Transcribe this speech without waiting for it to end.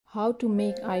How to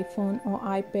make iPhone or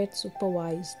iPad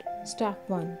supervised. Step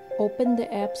 1. Open the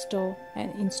App Store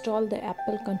and install the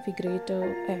Apple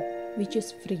Configurator app, which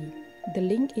is free. The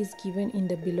link is given in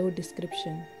the below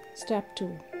description. Step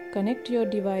 2. Connect your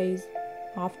device.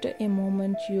 After a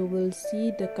moment, you will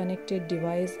see the connected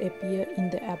device appear in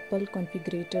the Apple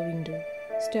Configurator window.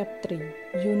 Step 3.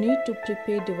 You need to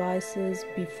prepare devices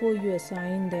before you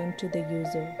assign them to the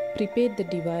user. Prepare the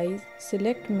device,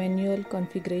 select manual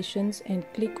configurations and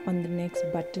click on the next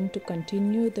button to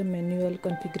continue the manual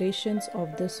configurations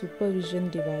of the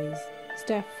supervision device.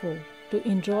 Step 4. To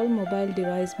enroll mobile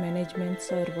device management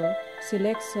server,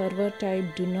 select server type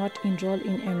Do Not Enroll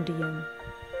in MDM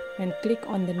and click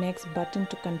on the next button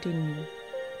to continue.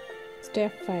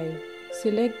 Step 5.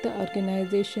 Select the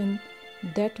organization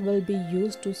that will be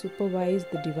used to supervise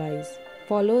the device.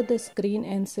 Follow the screen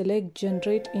and select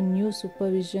Generate a new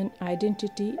supervision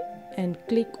identity and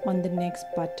click on the next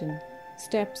button.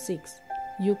 Step 6.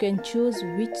 You can choose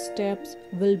which steps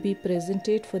will be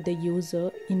presented for the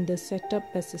user in the Setup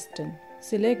Assistant.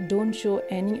 Select Don't show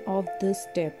any of these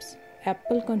steps.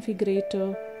 Apple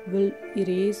Configurator will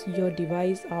erase your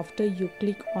device after you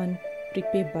click on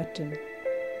Prepare button.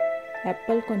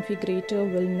 Apple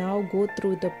Configurator will now go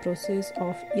through the process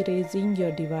of erasing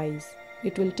your device.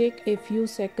 It will take a few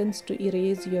seconds to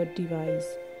erase your device.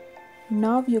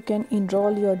 Now you can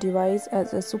enroll your device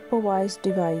as a supervised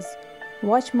device.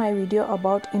 Watch my video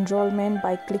about enrollment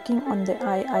by clicking on the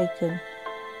I icon,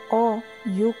 or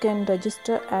you can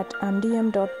register at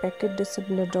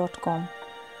mdm.packetdisassembler.com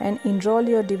and enroll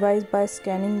your device by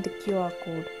scanning the QR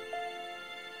code.